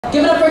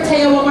Give it up for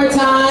Taya one more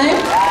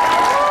time.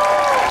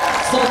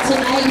 So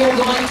tonight you're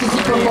going to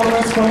see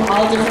performers from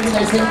all different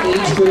types of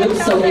age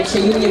groups. So make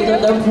sure you give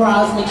them their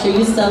applause, make sure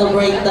you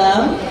celebrate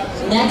them.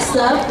 Next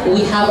up,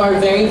 we have our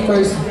very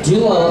first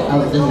duo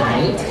of the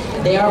night.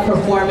 They are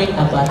performing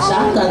a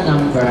bachata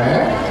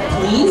number.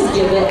 Please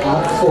give it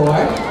up for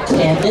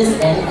Candace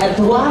and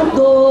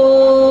Eduardo.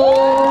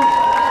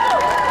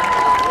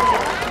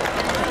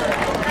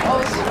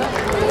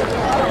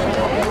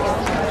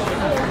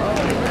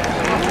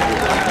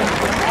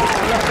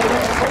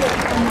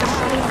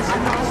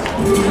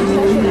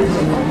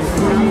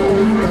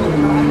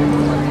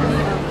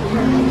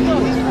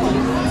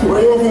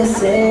 Puede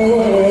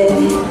ser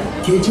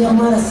que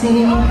llamara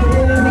sin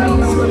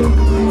permiso,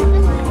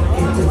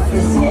 que te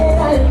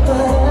ofreciera el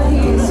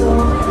paraíso,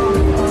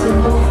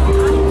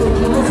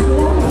 que nos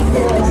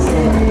puede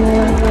ser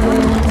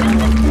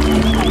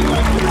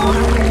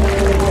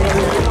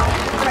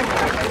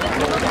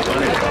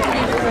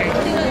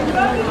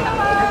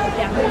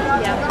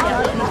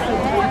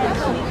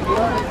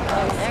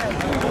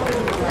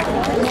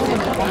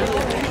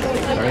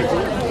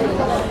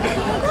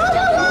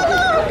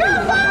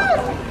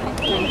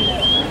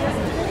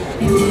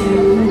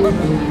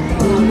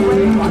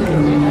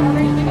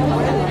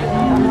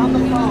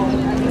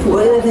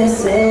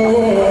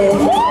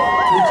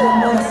que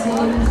llamara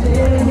sin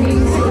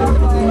permiso,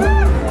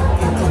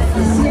 que te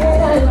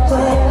ofreciera el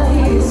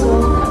paraíso,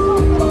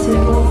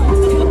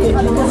 que yo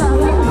no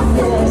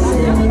supe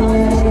hacer.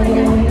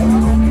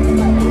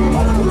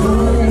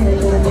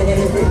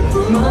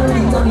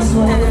 Maldita mi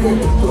suerte,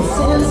 tu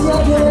ausencia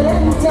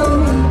violenta en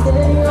mi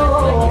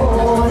interior.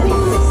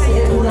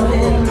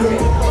 Seguramente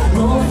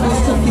no fue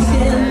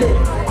suficiente.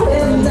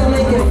 Cuéntame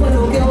qué fue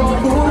lo que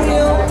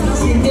ocurrió,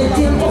 sin que el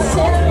tiempo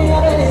se me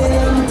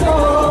adelantó.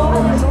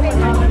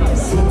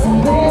 Si tal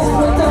vez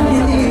fue tan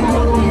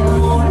ridículo, mi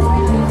amor,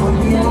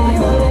 porque me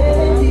alejé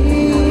de ti.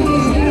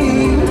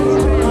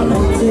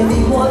 Hoy te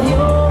digo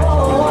adiós.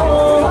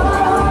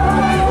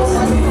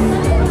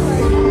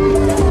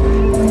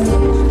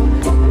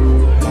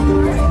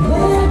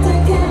 Vete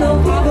que no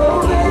puedo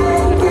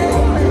verte,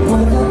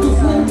 guarda tus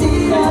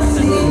mentiras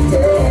si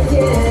te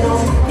quiero,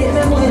 que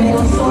me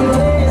muero solo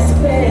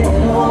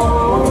espero.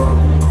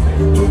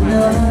 Que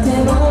nada te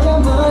vaya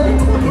mal,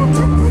 que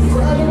te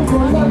vayan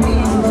con la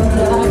misma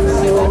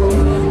traición.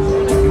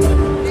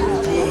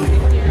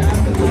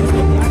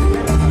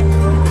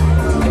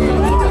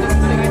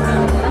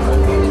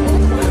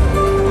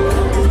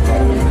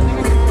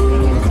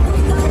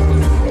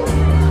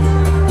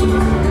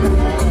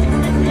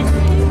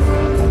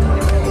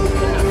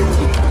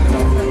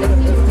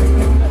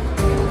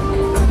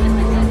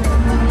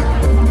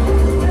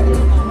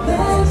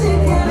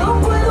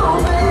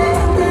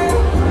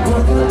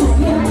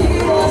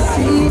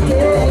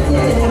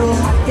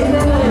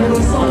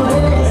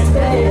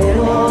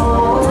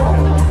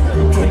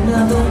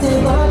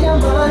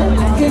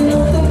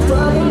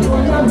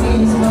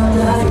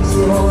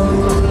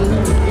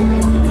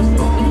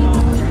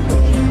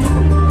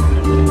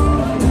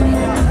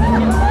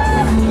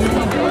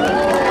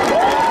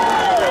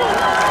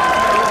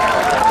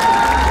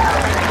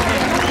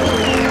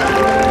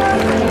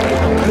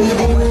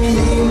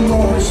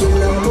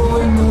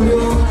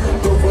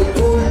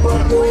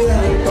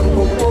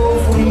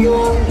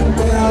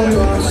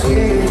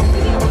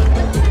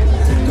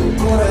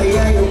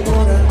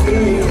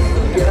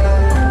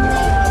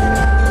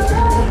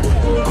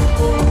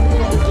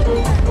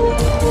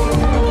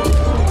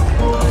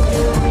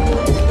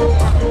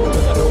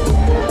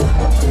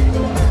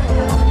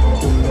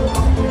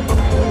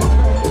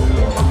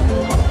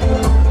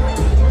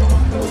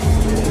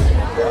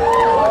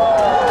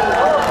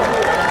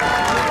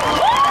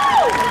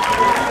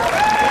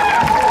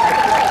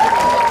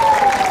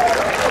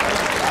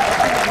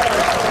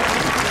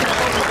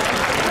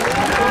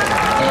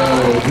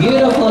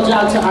 Beautiful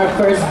job to our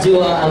first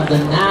duo of the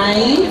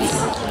night.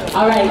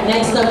 All right,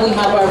 next up we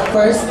have our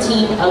first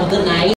team of the night.